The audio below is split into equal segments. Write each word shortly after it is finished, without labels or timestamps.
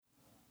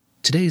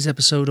Today's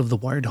episode of The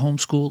Wired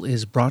Homeschool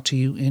is brought to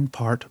you in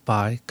part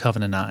by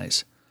Covenant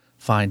Eyes.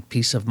 Find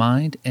peace of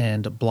mind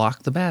and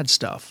block the bad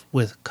stuff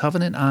with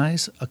Covenant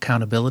Eyes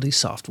accountability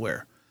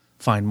software.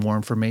 Find more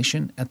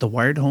information at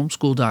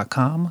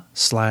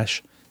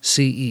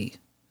thewiredhomeschool.com/CE.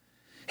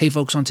 Hey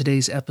folks, on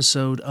today's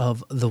episode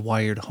of The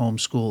Wired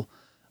Homeschool,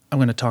 I'm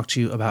going to talk to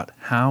you about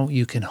how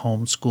you can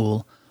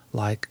homeschool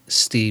like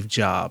Steve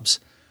Jobs.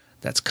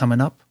 That's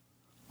coming up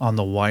on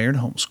The Wired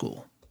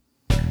Homeschool.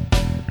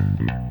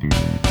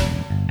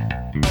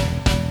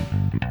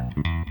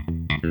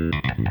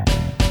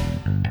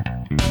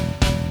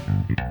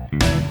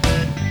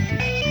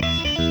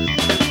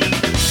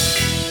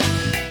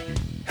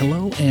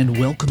 Hello and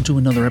welcome to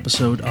another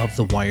episode of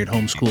The Wired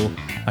Homeschool.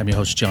 I'm your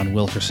host, John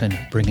Wilkerson,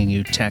 bringing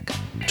you tech,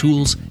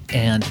 tools,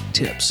 and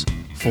tips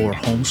for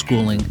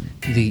homeschooling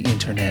the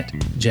internet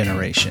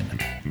generation.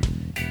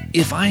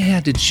 If I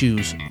had to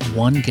choose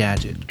one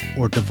gadget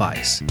or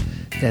device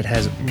that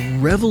has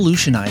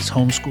revolutionized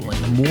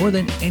homeschooling more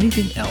than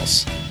anything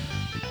else,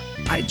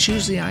 I'd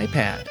choose the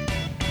iPad.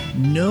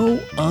 No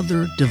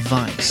other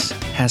device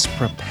has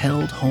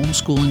propelled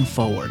homeschooling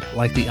forward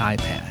like the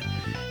iPad.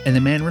 And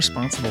the man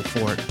responsible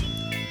for it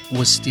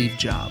was Steve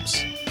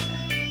Jobs.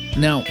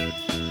 Now,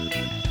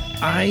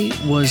 I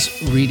was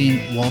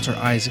reading Walter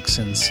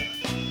Isaacson's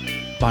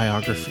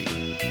biography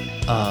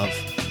of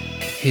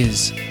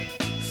his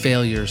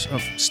failures,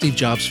 of Steve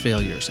Jobs'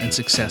 failures and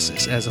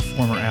successes as a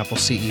former Apple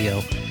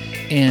CEO.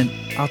 And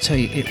I'll tell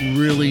you, it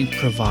really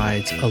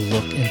provides a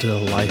look into the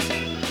life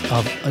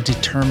of a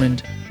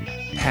determined,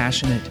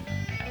 passionate,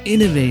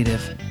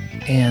 innovative,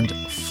 and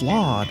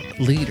flawed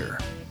leader.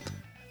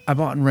 I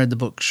bought and read the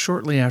book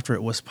shortly after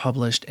it was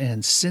published,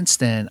 and since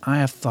then I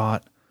have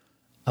thought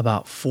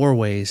about 4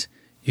 ways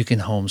you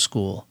can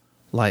homeschool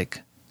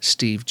like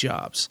Steve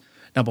Jobs.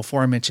 Now,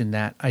 before I mention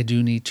that, I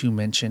do need to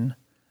mention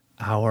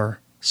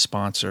our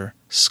sponsor,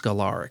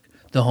 Scholaric,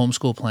 the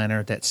homeschool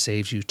planner that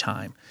saves you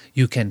time.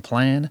 You can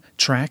plan,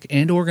 track,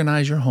 and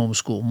organize your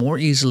homeschool more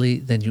easily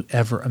than you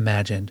ever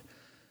imagined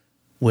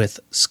with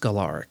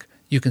Scholaric.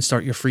 You can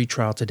start your free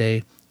trial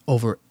today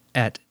over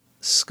at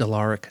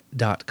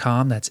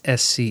Scholaric.com. That's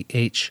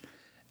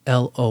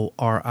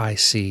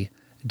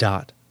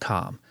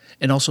SCHLORIC.com.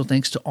 And also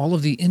thanks to all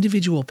of the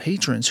individual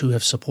patrons who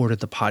have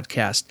supported the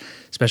podcast.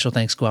 Special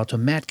thanks go out to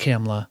Matt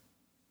Kamla,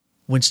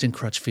 Winston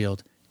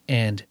Crutchfield,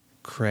 and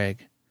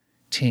Craig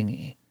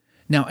Tingy.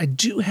 Now, I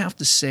do have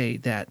to say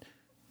that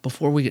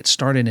before we get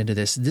started into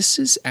this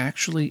is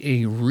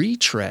actually a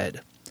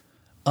retread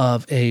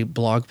of a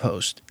blog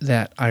post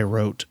that I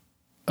wrote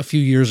a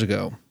few years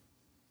ago.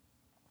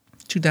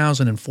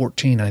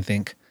 2014, I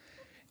think.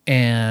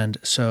 And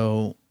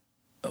so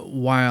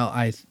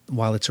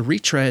while it's a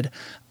retread,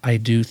 I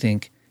do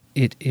think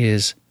it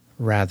is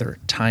rather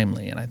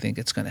timely, and I think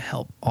it's going to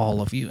help all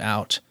of you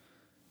out.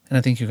 And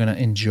I think you're going to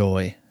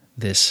enjoy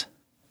this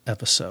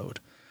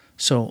episode.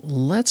 So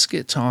let's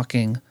get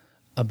talking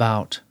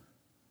about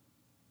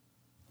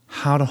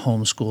how to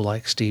homeschool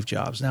like Steve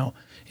Jobs. Now,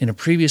 in a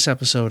previous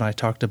episode, I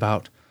talked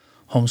about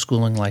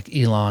homeschooling like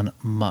Elon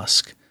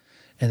Musk.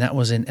 And that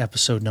was in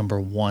episode number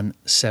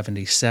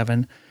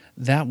 177.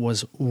 That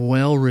was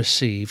well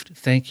received.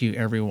 Thank you,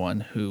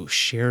 everyone who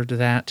shared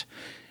that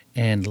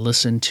and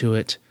listened to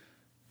it.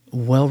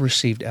 Well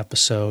received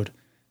episode.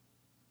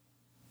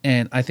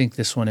 And I think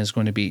this one is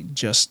going to be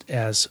just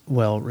as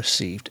well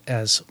received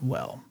as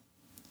well.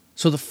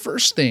 So the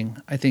first thing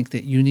I think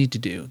that you need to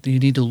do, that you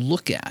need to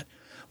look at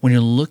when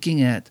you're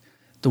looking at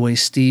the way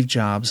Steve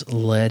Jobs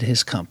led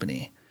his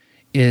company,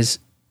 is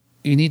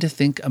you need to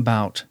think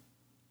about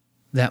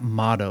that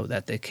motto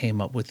that they came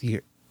up with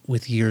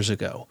years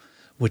ago,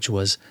 which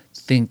was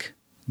think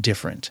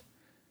different.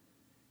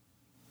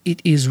 It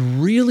is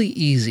really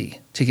easy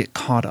to get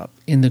caught up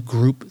in the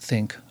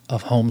groupthink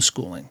of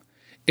homeschooling.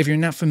 If you're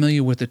not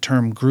familiar with the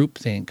term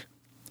groupthink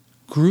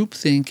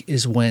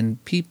is when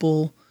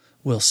people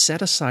will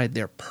set aside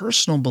their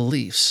personal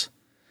beliefs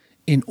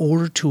in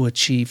order to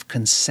achieve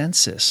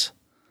consensus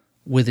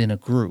within a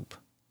group.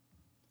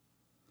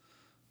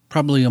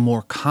 Probably a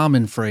more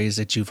common phrase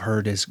that you've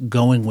heard is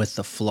going with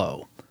the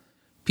flow.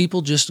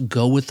 People just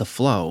go with the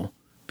flow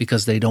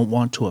because they don't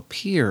want to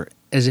appear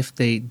as if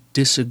they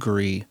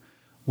disagree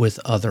with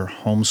other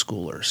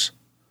homeschoolers.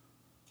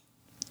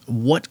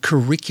 What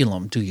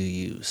curriculum do you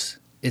use?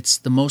 It's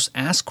the most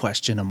asked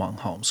question among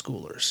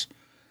homeschoolers.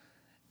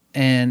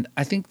 And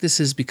I think this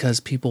is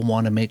because people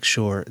want to make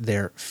sure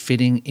they're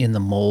fitting in the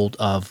mold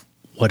of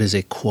what is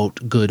a,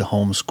 quote, good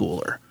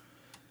homeschooler.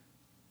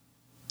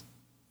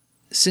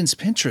 Since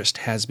Pinterest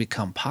has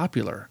become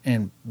popular,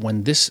 and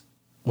when this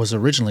was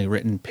originally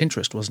written,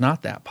 Pinterest was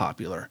not that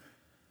popular,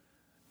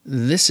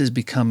 this is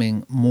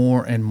becoming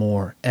more and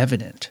more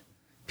evident.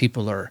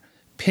 People are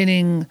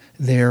pinning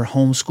their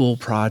homeschool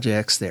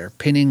projects, they're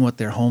pinning what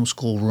their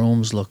homeschool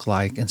rooms look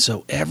like, and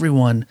so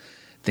everyone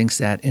thinks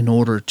that in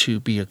order to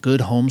be a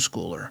good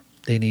homeschooler,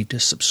 they need to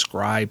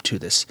subscribe to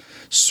this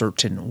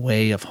certain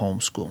way of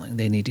homeschooling.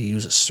 They need to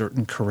use a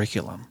certain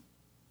curriculum.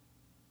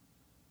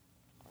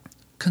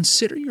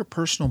 Consider your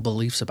personal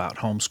beliefs about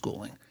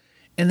homeschooling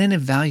and then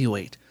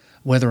evaluate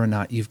whether or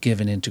not you've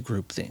given into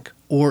groupthink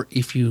or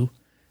if you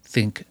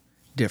think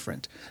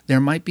different. There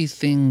might be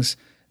things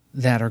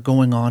that are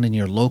going on in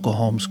your local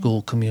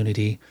homeschool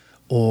community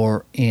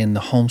or in the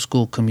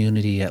homeschool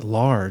community at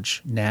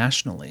large,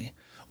 nationally,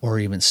 or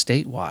even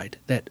statewide,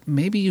 that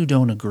maybe you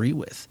don't agree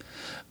with.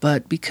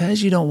 But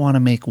because you don't want to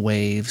make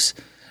waves,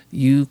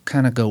 you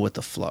kind of go with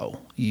the flow.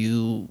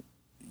 You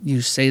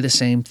say the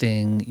same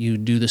thing, you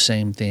do the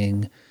same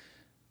thing,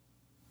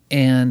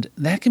 and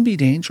that can be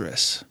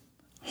dangerous.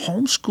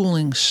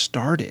 Homeschooling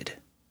started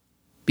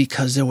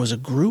because there was a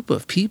group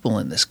of people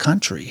in this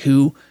country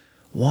who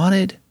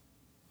wanted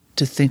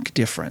to think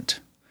different.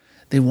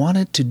 They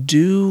wanted to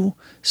do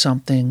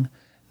something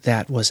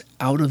that was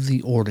out of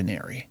the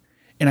ordinary.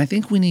 And I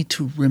think we need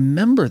to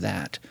remember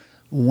that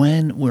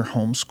when we're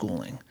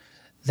homeschooling,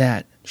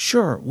 that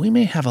sure, we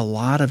may have a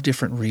lot of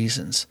different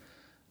reasons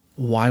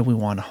why we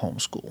want to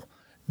homeschool.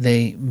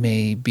 They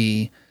may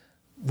be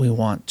we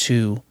want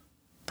to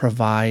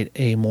provide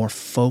a more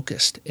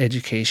focused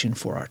education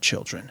for our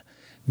children.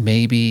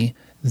 Maybe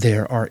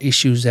there are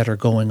issues that are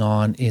going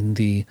on in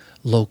the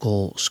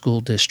local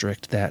school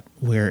district that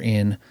we're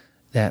in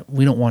that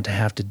we don't want to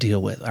have to deal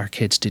with, our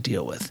kids to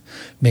deal with.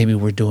 Maybe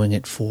we're doing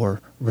it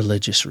for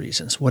religious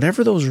reasons.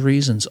 Whatever those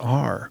reasons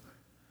are,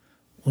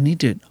 we need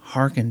to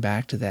hearken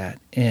back to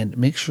that and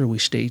make sure we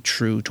stay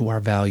true to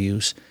our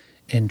values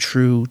and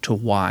true to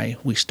why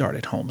we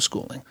started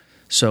homeschooling.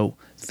 So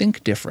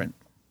think different.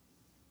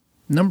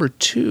 Number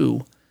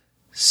 2,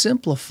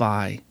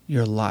 simplify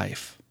your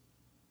life.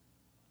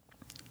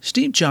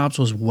 Steve Jobs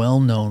was well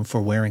known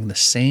for wearing the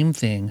same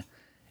thing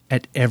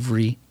at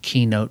every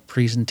keynote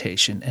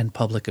presentation and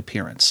public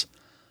appearance: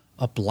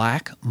 a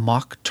black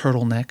mock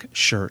turtleneck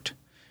shirt,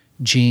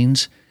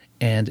 jeans,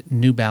 and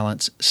New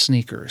Balance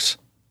sneakers.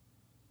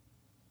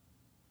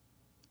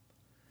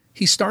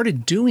 He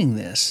started doing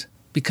this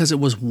because it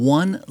was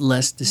one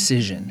less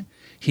decision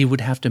he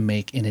would have to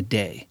make in a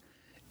day.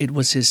 It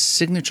was his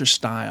signature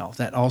style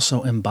that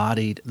also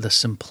embodied the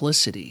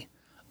simplicity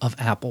of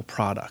Apple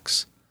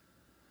products.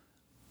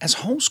 As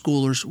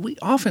homeschoolers, we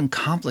often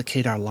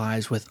complicate our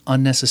lives with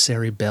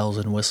unnecessary bells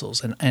and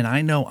whistles, and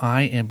I know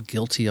I am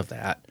guilty of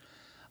that.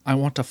 I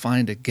want to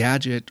find a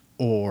gadget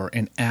or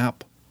an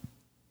app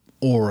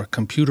or a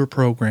computer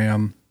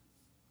program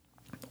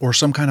or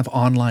some kind of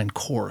online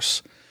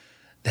course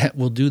that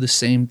will do the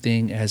same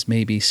thing as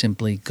maybe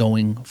simply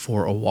going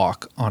for a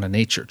walk on a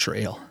nature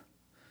trail.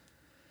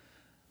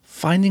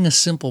 Finding a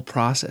simple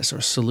process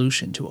or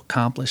solution to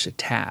accomplish a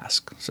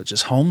task, such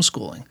as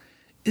homeschooling,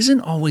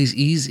 isn't always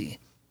easy.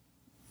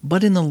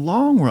 But in the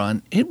long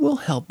run, it will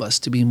help us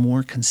to be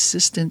more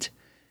consistent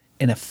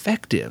and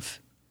effective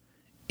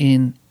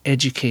in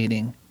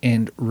educating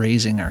and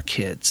raising our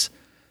kids.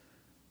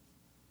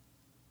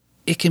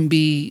 It can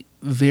be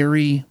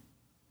very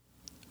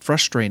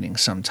frustrating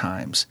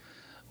sometimes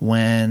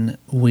when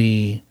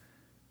we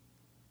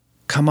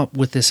come up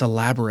with this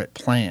elaborate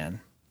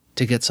plan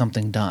to get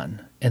something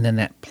done, and then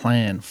that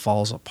plan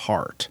falls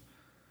apart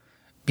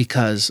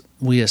because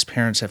we as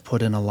parents have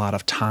put in a lot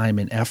of time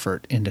and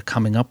effort into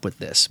coming up with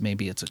this.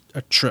 Maybe it's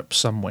a trip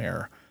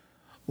somewhere,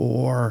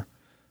 or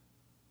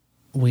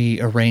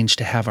we arrange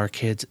to have our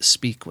kids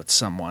speak with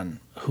someone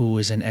who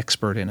is an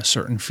expert in a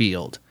certain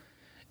field.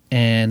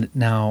 And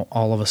now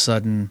all of a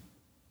sudden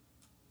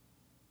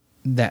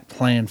that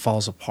plan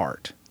falls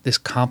apart. This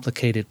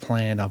complicated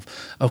plan of,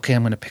 okay,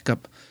 I'm going to pick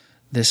up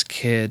this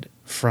kid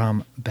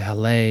from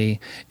ballet,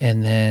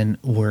 and then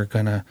we're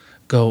going to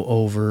go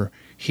over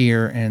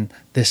here, and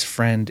this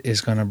friend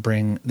is going to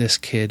bring this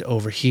kid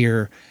over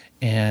here,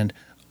 and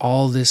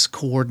all this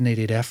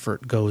coordinated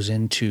effort goes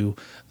into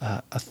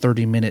a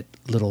 30-minute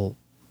little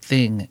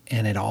thing,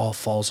 and it all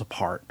falls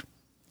apart.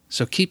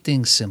 So keep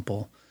things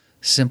simple.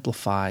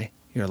 Simplify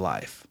your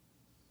life.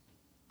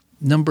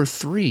 Number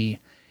 3,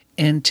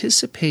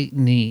 anticipate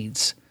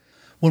needs.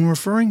 When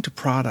referring to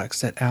products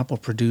that Apple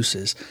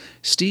produces,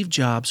 Steve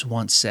Jobs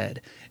once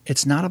said,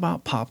 "It's not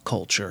about pop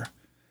culture,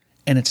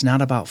 and it's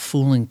not about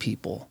fooling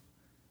people.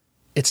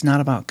 It's not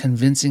about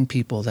convincing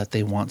people that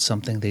they want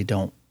something they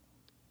don't.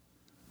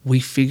 We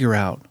figure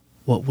out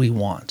what we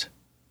want."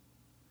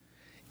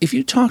 If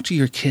you talk to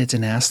your kids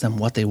and ask them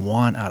what they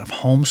want out of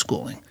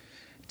homeschooling,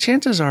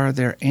 chances are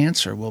their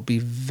answer will be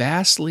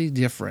vastly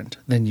different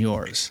than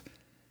yours.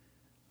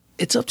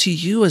 It's up to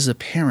you as a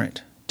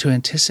parent to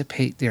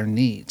anticipate their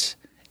needs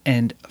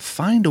and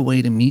find a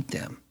way to meet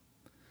them.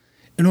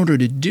 In order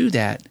to do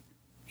that,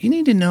 you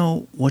need to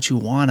know what you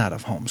want out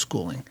of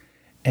homeschooling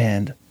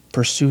and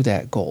pursue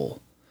that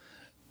goal.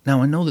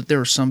 Now, I know that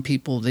there are some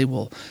people,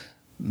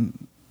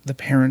 the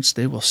parents,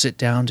 they will sit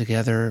down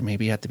together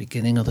maybe at the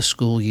beginning of the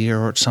school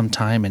year or at some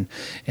time, and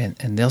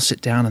they'll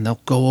sit down and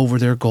they'll go over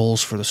their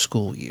goals for the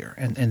school year.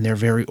 And they're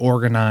very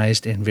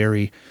organized and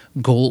very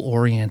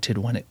goal-oriented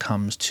when it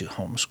comes to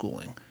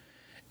homeschooling.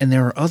 And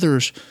there are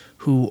others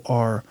who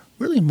are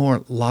really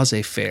more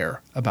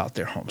laissez-faire about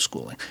their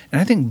homeschooling. And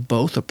I think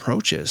both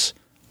approaches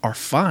are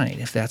fine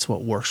if that's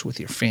what works with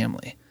your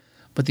family.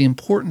 But the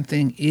important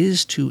thing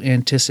is to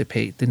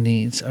anticipate the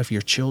needs of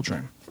your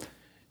children.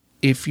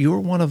 if you're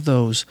one of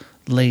those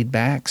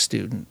laid-back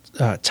student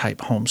type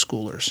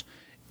homeschoolers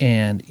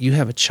and you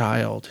have a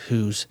child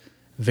who's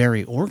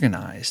very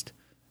organized,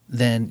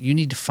 then you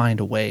need to find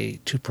a way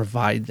to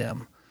provide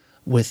them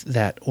with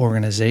that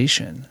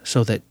organization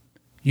so that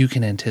you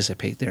can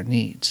anticipate their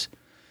needs.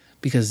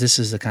 Because this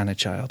is the kind of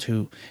child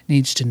who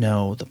needs to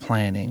know the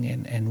planning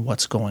and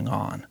what's going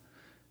on.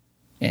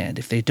 And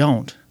if they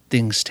don't,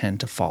 things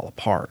tend to fall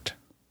apart.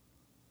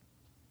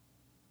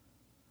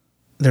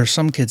 There are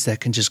some kids that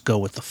can just go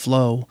with the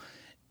flow,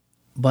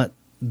 but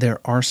there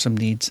are some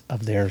needs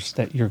of theirs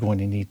that you're going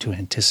to need to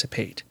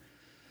anticipate.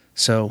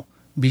 So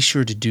be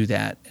sure to do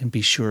that and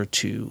be sure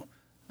to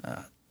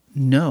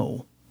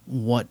know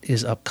what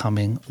is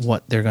upcoming,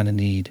 what they're going to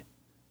need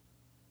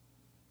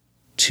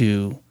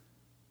to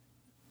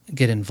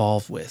get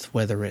involved with,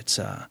 whether it's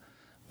a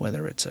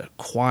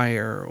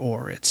choir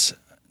or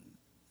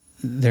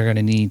they're going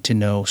to need to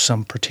know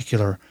some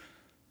particular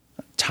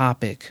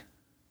topic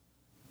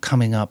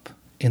coming up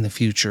in the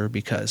future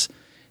because,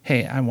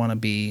 hey, I want to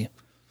be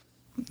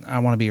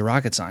a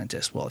rocket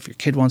scientist. Well, if your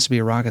kid wants to be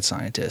a rocket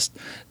scientist,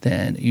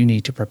 then you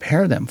need to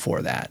prepare them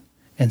for that.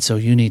 And so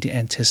you need to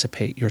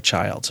anticipate your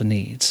child's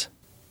needs.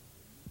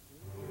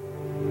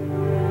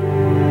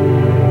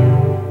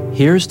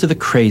 Here's to the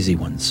crazy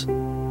ones,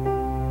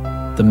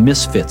 the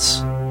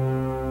misfits,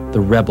 the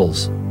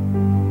rebels,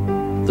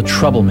 the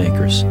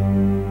troublemakers,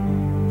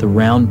 the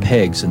round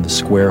pegs in the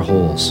square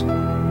holes,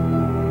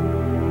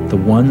 the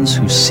ones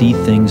who see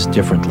things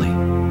differently.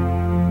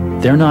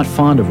 They're not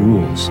fond of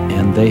rules,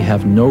 and they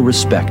have no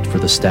respect for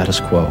the status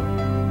quo.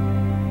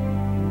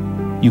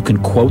 You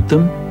can quote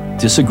them,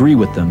 disagree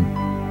with them,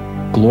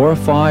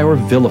 glorify or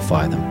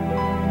vilify them.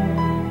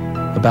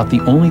 About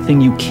the only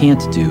thing you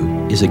can't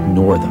do is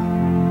ignore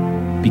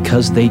them,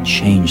 because they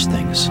change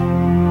things.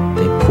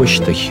 They push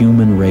the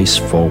human race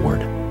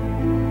forward.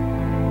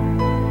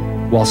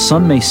 While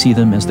some may see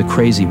them as the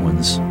crazy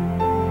ones,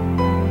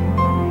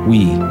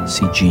 we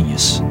see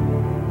genius.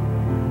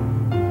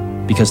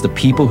 Because the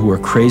people who are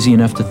crazy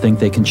enough to think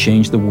they can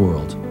change the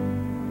world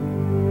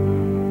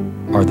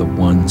are the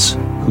ones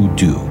who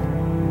do.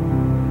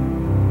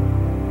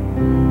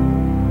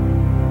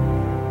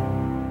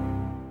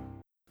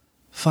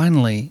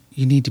 Finally,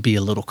 you need to be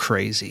a little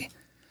crazy.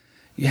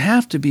 You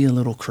have to be a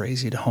little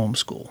crazy to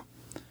homeschool.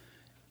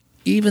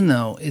 Even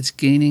though it's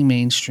gaining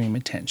mainstream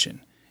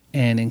attention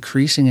and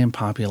increasing in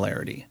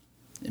popularity,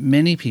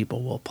 many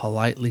people will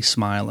politely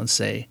smile and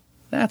say,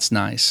 "That's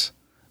nice,"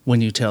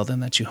 when you tell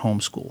them that you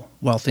homeschool,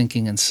 while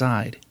thinking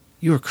inside,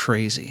 "You're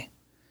crazy."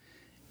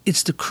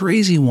 It's the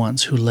crazy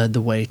ones who led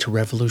the way to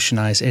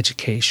revolutionize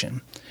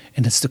education,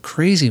 and it's the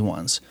crazy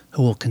ones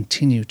who will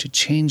continue to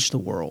change the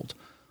world,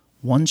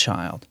 one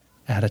child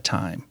at a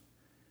time,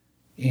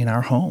 in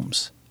our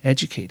homes,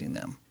 educating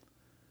them.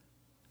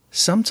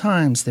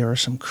 Sometimes there are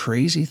some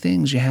crazy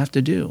things you have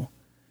to do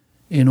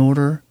in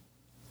order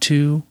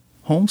to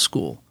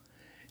homeschool,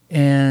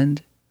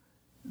 and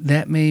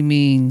that may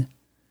mean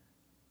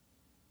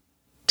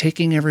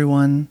taking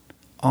everyone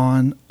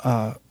on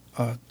a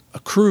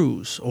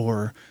cruise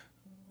or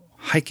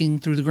hiking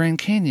through the Grand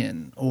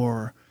Canyon,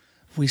 or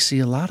we see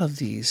a lot of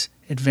these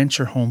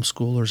adventure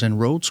homeschoolers and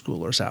road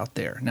schoolers out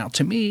there. Now,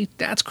 to me,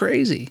 that's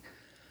crazy,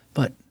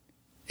 but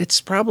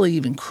it's probably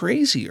even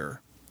crazier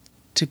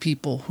to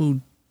people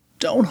who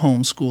don't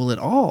homeschool at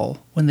all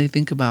when they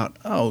think about,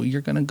 oh,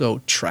 you're going to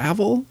go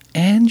travel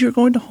and you're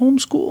going to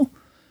homeschool?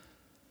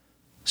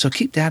 So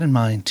keep that in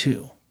mind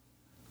too,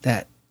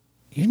 that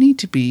you need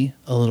to be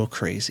a little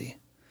crazy.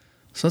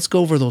 So let's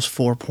go over those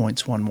 4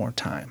 points one more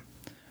time.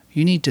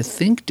 You need to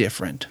think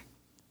different,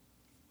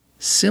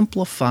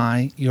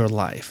 simplify your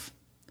life,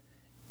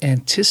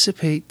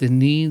 anticipate the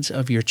needs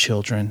of your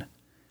children,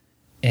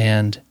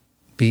 and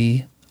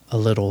be a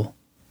little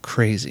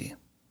crazy.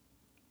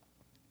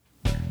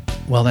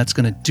 Well, that's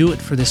going to do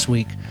it for this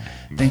week.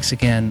 Thanks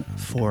again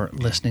for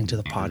listening to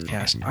the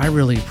podcast. I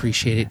really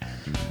appreciate it.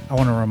 I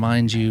want to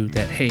remind you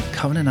that, hey,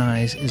 Covenant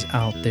Eyes is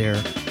out there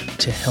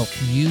to help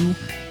you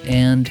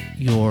and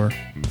your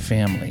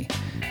family.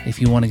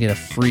 If you want to get a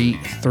free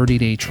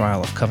 30-day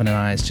trial of Covenant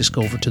Eyes, just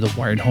go over to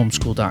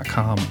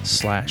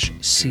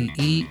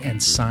thewiredhomeschool.com/CE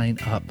and sign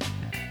up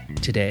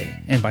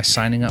today. And by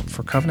signing up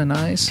for Covenant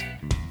Eyes,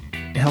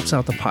 it helps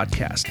out the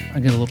podcast. I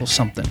get a little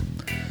something.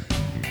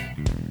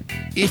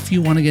 If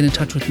you want to get in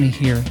touch with me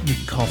here, you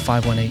can call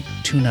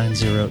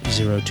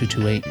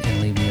 518-290-0228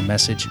 and leave me a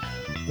message,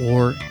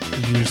 or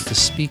use the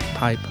speak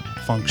pipe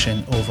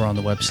function over on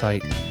the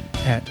website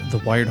at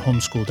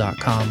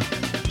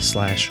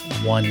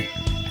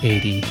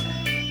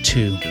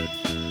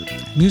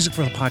thewiredhomeschool.com/182. Music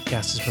for the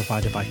podcast is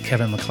provided by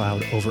Kevin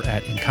MacLeod over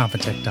at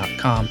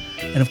incompetech.com.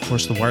 And of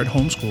course, The Wired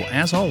Homeschool,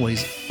 as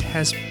always,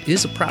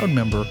 is a proud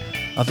member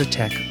of the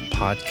Tech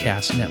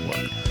Podcast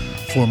Network.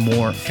 For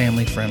more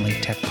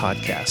family-friendly tech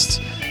podcasts,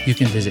 you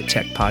can visit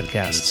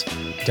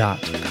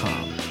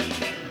techpodcasts.com.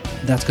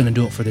 That's going to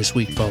do it for this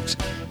week, folks.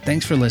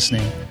 Thanks for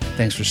listening.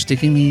 Thanks for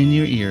sticking me in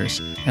your ears.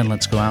 And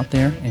let's go out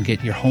there and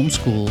get your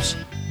homeschools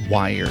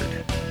wired.